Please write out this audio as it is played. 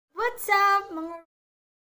mga...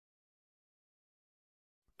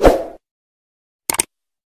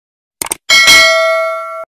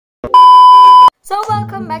 So,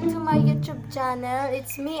 welcome back to my YouTube channel.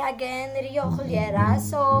 It's me again, Riomss.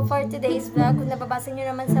 So, for today's vlog, kung nababasa nyo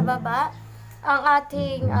naman sa baba, ang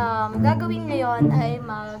ating gagawin ngayon ay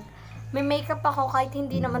may makeup ako kahit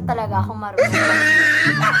hindi naman talaga ako marunong.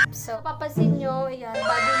 So, papansin nyo, ayan,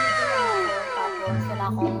 bago nito ako, tapos wala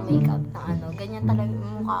akong makeup na ano. Ganyan talaga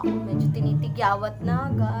yung mukha ko. Medyo tinitigyawat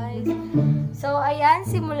na, guys. So, ayan,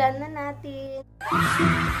 simulan na natin.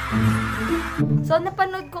 So,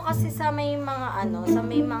 napanood ko kasi sa may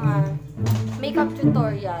mga makeup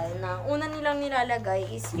tutorial na una nilang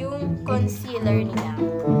nilalagay is yung concealer nila.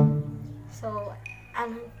 So,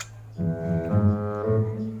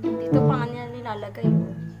 dito pa nga nila nilalagay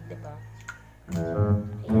yun, diba?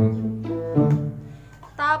 Ayan.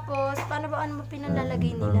 Tapos, paano ba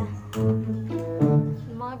pinalalagay nila?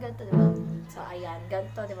 Yung mga ganito, diba? So, ayan,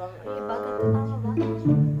 ganito, diba? Iba, ganito, tama ba?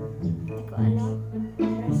 Hindi ko alam.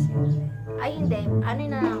 Ay, hindi. Ano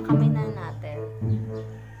na lang, kamay na natin.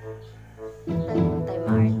 Tayo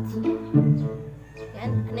Mart.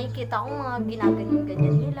 Yan, nakikita ko mga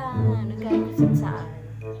ginaganyan-ganyan nila. Ano kahit kung saan.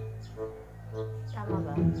 Tama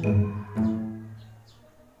ba?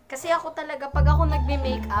 Kasi ako talaga, pag ako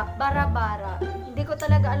nagme-makeup, bara-bara, hindi ko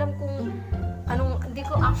talaga alam kung anong,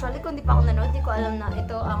 kung hindi pa ako nanood, hindi ko alam na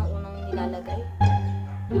ito ang unang nilalagay.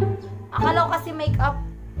 Akala ko kasi makeup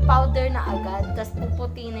powder na agad, tapos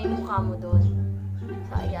puputi na yung mukha mo doon.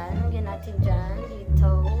 So, ayan, lagyan natin dyan,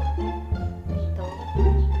 dito,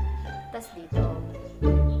 tapos dito.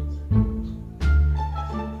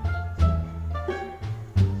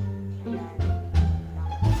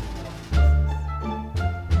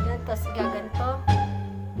 Ayan, tapos gaganto.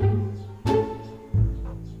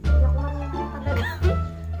 Hindi ako marunong talaga.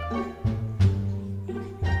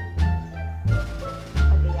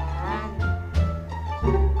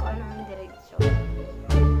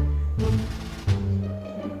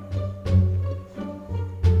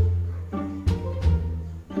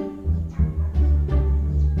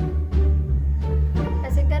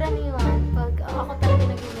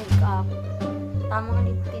 Tamang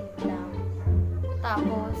lip tint lang.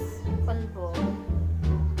 Tapos, palbo.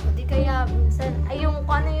 Hindi kaya, minsan, ay yung,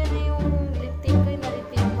 ano yun na yung lip tint ko, yung na-lip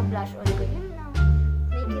tint ko, blush on ko, yun lang.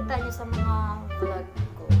 Nakikita nyo sa mga vlog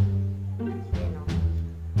ko. Yun o.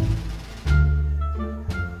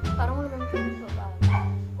 Parang wala nang pinto ba?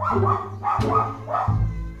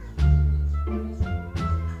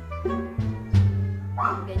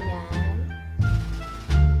 Ganyan.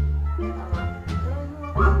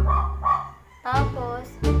 Tapos,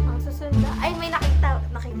 ang susunod na, ay may nakita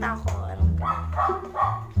ko, anong ganun.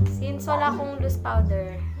 Since wala akong loose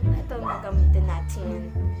powder, ito magamitin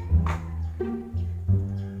natin.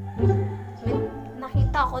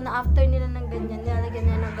 Nakita ko na after nila ng ganyan, nilalagyan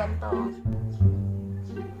nila ng ganito.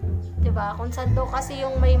 Diba? Kung saan daw kasi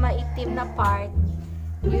yung may maitim na part,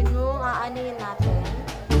 yun yung aanayin natin.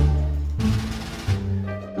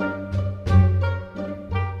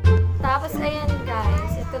 Tapos, ayan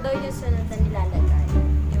guys, ito daw yung sunod na nilalagay.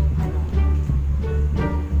 Yung ano.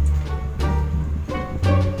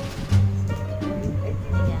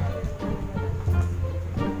 Ayan.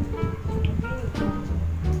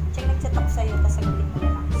 Check nag-set up sa'yo, tapos sagutin mo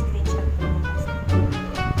lang. Screenshot ko.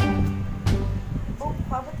 Oh,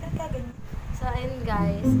 pabot ka ganyan. So, ayun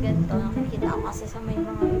guys, ganito. Nakikita ko kasi sa may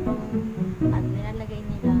mga ibang nilalagay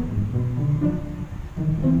nila.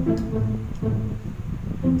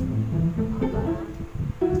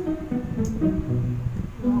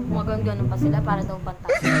 Ganun pa sila para daw bata.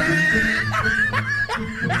 So,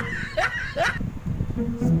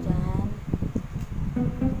 dyan.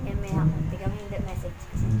 Yan may ako. Tigam hindi message.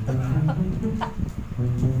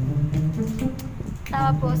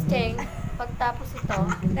 Tapos, Cheng, pagtapos ito,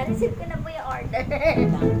 Na-receive ko na po yung order.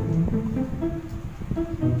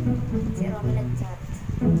 Si Romy nag-chat.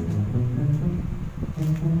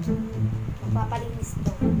 Magpapalinis to.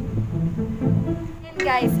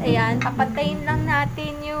 guys, ayan, papantayin lang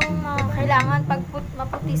natin yung kailangan pag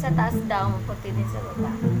maputi sa taas daw, maputi din sa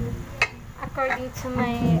baba. According to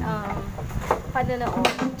my panonood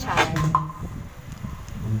channel.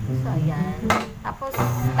 So, ayan. Tapos,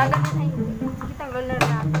 tagalin na yun. Sige, tagalin na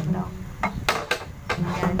natin daw.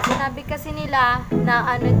 Ayan. Sinabi kasi nila na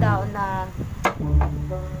ano daw, na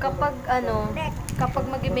kapag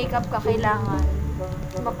mag-makeup ka, kailangan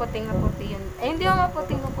maputing-maputi yun. Eh, hindi mo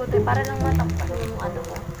maputing-maputi. Para lang matakpan yung ano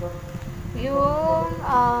mo. Yung,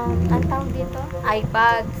 ang tawag dito? Eye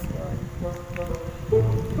bags. Yun.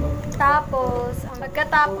 Tapos,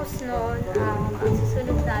 pagkatapos nun, ang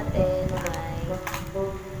susunod natin ay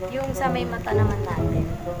Yung sa may mata naman natin.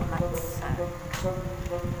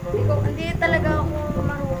 Hindi talaga ako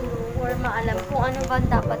marunong or maalam kung ano ba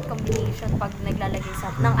dapat combination pag naglalagay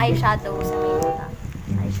ng eyeshadow sa may mata.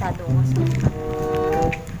 Eyeshadow nga sa mata.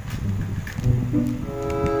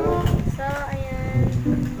 So, ayan.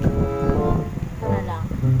 Ito na lang.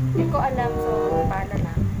 Hindi ko alam. So, para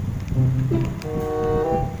na.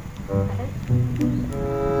 Okay.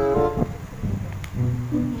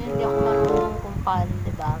 Hindi ako marunong kung paano,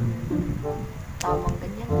 diba? Tamang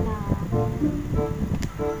ganyan na.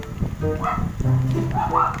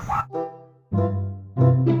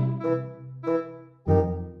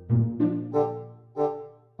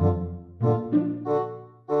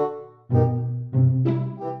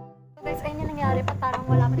 So guys, ayun yung nangyari. Parang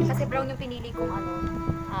wala pa rin. Kasi brown yung pinili kong ano.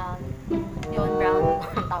 Yun, brown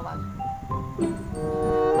ang tawag.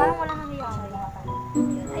 Parang wala nangyari.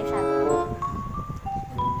 Yun, eyeshadow.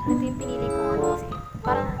 Ito yung pinili kong ano kasi.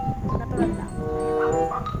 Parang natural lang.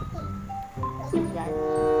 Yan.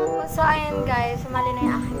 So, ayan guys, sumali na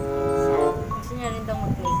yung aking pinsan. Gusto niya rin daw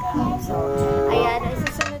mag-makeup. So, ayan,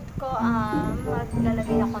 isusunod ko,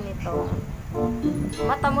 maglalagay ako nito.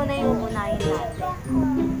 Mata mo na yung unahin natin.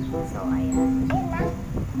 So, ayan.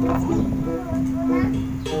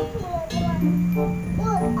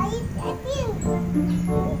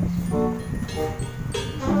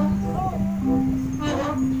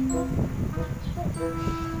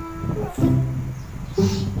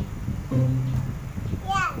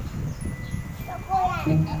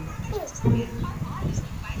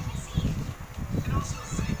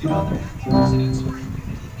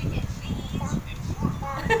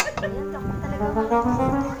 Ayan, ako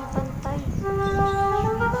talaga pantay.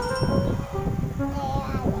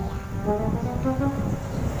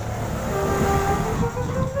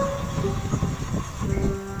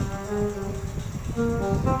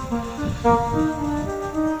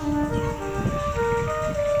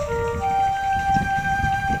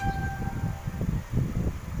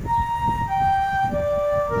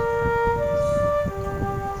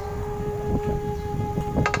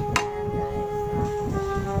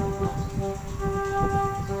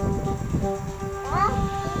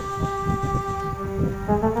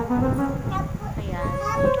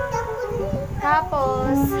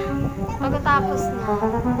 Tapos, pagkatapos na,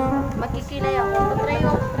 magkikilay ako. Try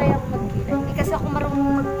ako magkilay. Hindi kasi ako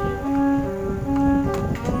marunong magkilay.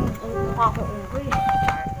 Mukha ko unggoy.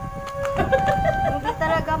 Hindi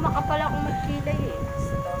talaga makapal ako magkilay eh.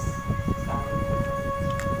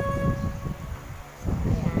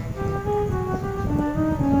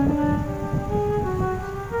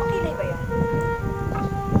 Makilay ba yan?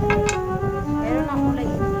 Meron akong kulay.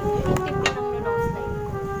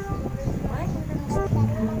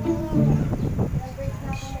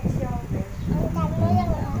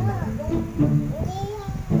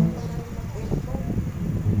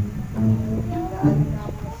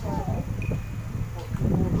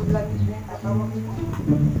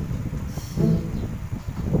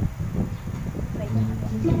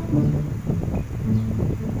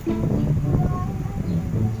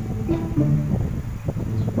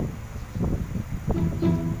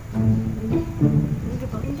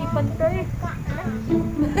 Hindi pantay.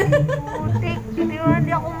 Putik.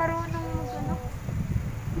 Hindi ako marunong mag-ano.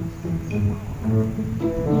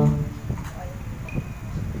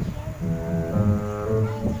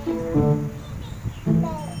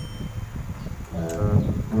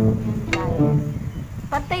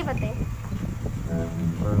 Pantay.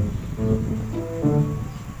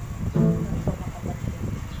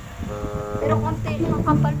 Pero konti, ang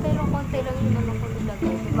kapal pero konti lang yung ano ko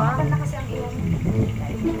nilagay, diba? Kapal na kasi ang iyong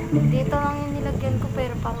Dito lang yung nilagyan ko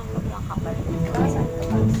pero parang sobrang kapal. para saan ka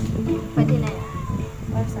ba? Pwede na yan.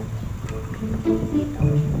 Para saan ka? Dito.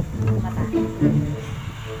 Mata.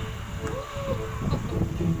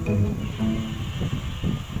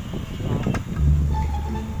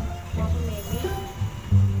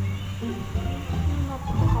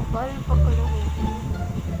 Napakapal pagkalaro.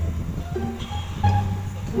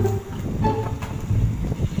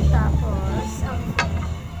 Tapos,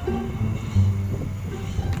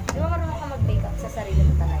 di ba marunong ka mag-makeup sa sarili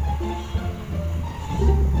mo talaga?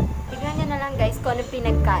 Tignan nyo na lang guys kung anong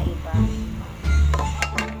pinagkaiba.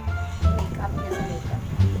 Makeup niya sa makeup.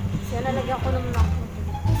 So, nalagyan ko naman ako.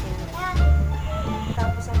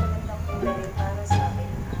 Tapos ang magandang kulay para sa akin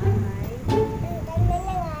ay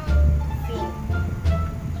pink.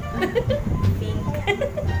 Pink.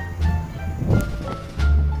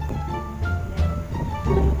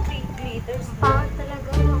 Pink glitters. Pangit talaga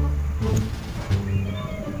ako.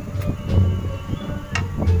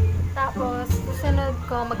 Tapos, susunod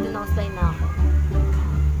ko, mag-nose line na ako.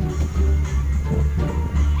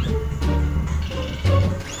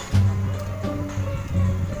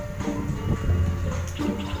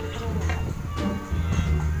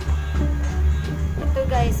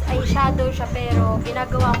 siya, pero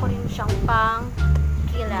ginagawa ko rin siyang pang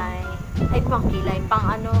kilay. Ay, pang kilay. Pang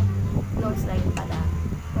ano, nose line pala.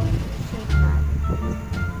 Shape natin.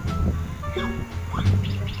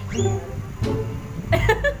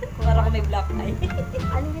 Para ko may black eye.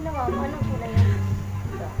 Anong ginawa mo? Anong kulay yan?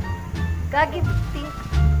 Gagi pink.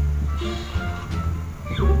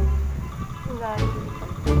 Gagi.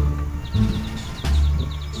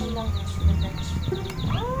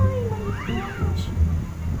 Ay,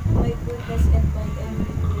 my goodness, and my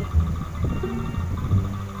everything.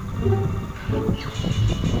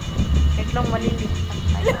 Biglang malilit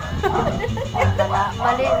pala.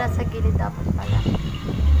 Mali, nasa gilid dapat pala.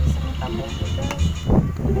 Isang tapo ko guys.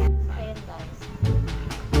 Ayan guys.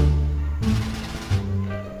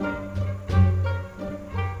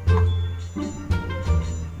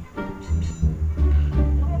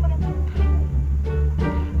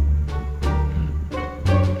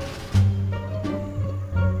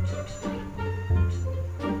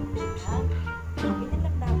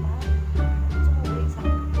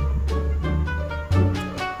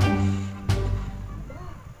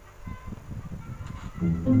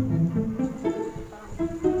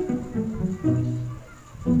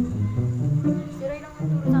 Zero lang ang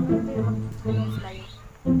turo sa akin pero mag-nose line.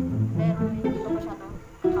 Pero hindi pa masyadong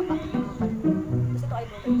kapat ng mapal. Gusto ito ay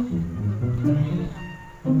butter pa.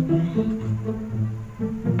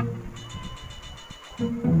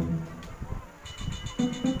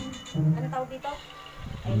 Ano tawag dito?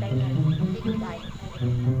 Eyeliner. Liquid eye.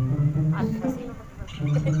 At kasi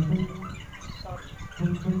Sorry.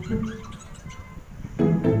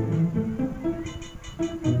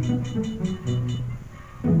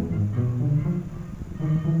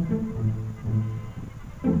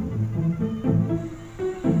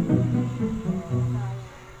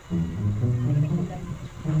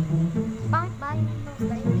 bakit ba yung nose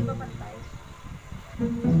line? Hindi ba pantay?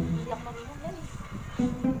 Hindi ako marunong yan eh.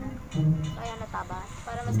 Kaya natabas.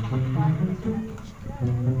 Para mas makapagano na natin siya.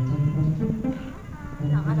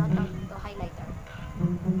 Ng ano ang tawag dito? Highlighter.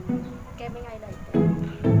 Kevin highlighter.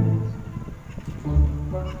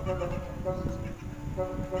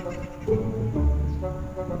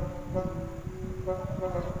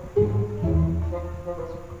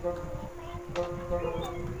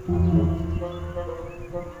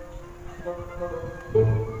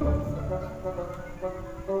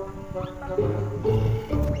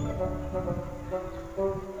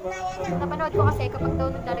 Napanood ko kasi kapag daw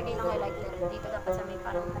naglalagay ng highlighter, dito dapat sa may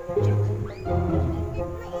parang chip.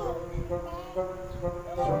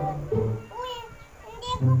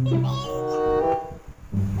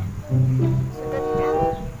 Sugat ka.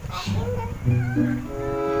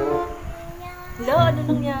 Lo, ano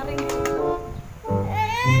nangyari?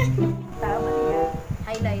 Tama niya.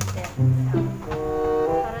 Highlighter.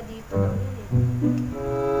 Para dito daw yun eh.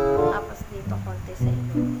 Tapos dito konti sa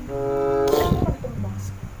ito. Ano magtumbas?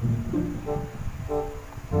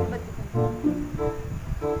 Ba't dito?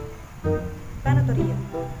 Paano to Ria?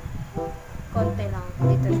 Konti lang.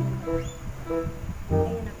 Dito.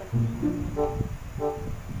 Ayun na pala.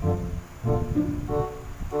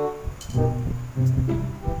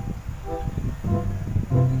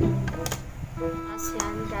 As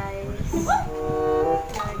yan guys.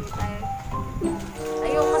 Lagi tayo.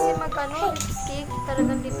 Ayaw kasi mag-ano, lipstick.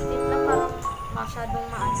 Talagang lipstick na parang masyadong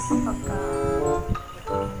maano kapag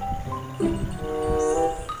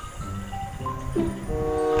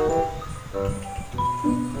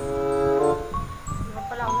hindi pa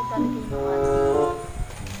pala ako naglalagay ng ano.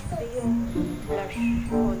 Ito yung blush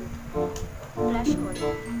on. Blush on.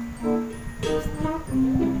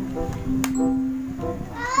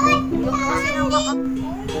 Yung kasi ng makeup.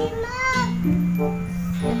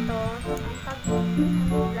 Ito, ang tag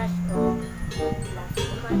blush to. Blush.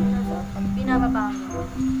 Kumano na to. Pag pinababa mo.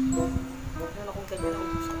 Ano kung ganyan ang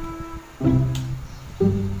gusto?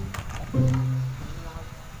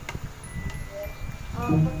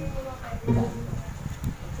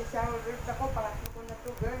 Shower ako, parati ko na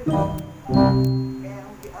to, girl. Kaya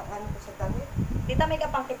ang ano ko sa damit. Tita,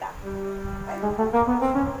 makeupan kita. Ay,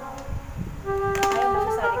 Ayaw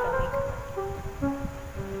mo sa sarili ka makeup.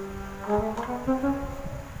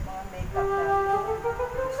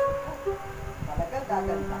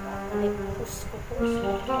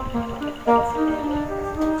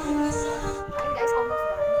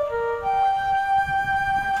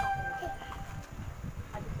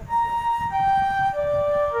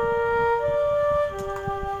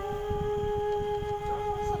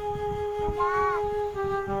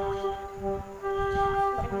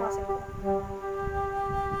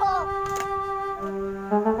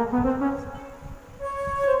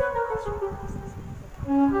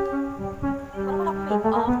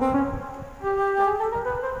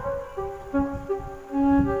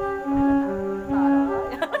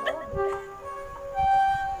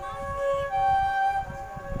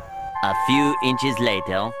 few inches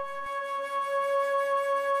later.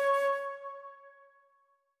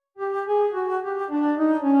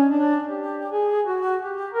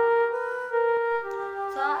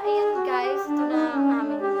 So, ayan guys, ito na ang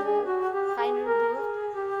aming final look.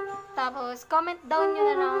 Tapos, comment down nyo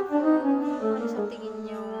na lang kung ano sa tingin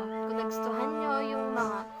nyo. Kung nagustuhan nyo yung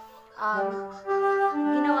mga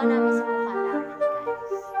ginawa namin sa mukha namin,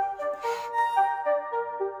 guys.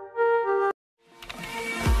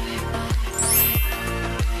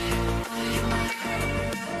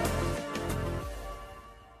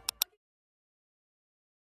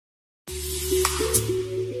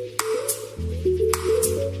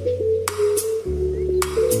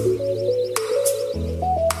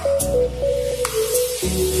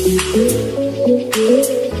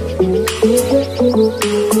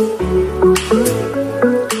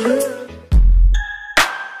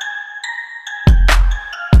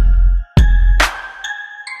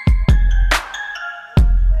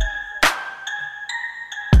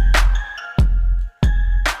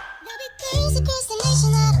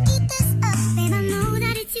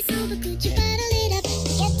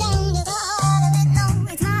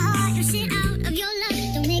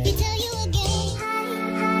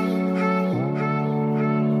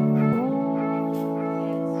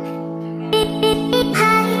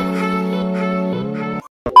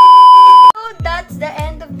 That's the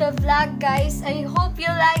end of the vlog, guys. I hope you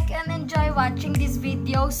like and enjoy watching this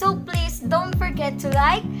video. So please don't forget to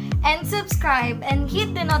like and subscribe and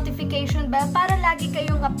hit the notification bell para lagi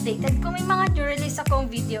kayong updated kung may mga new release akong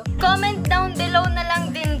video. Comment down below na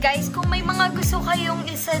lang din, guys, kung may mga gusto kayong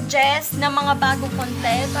isuggest na mga bagong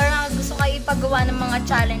content or mga gusto kayo ipagawa ng mga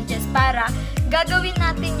challenges para gagawin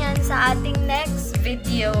natin yan sa ating next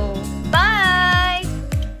video. Bye!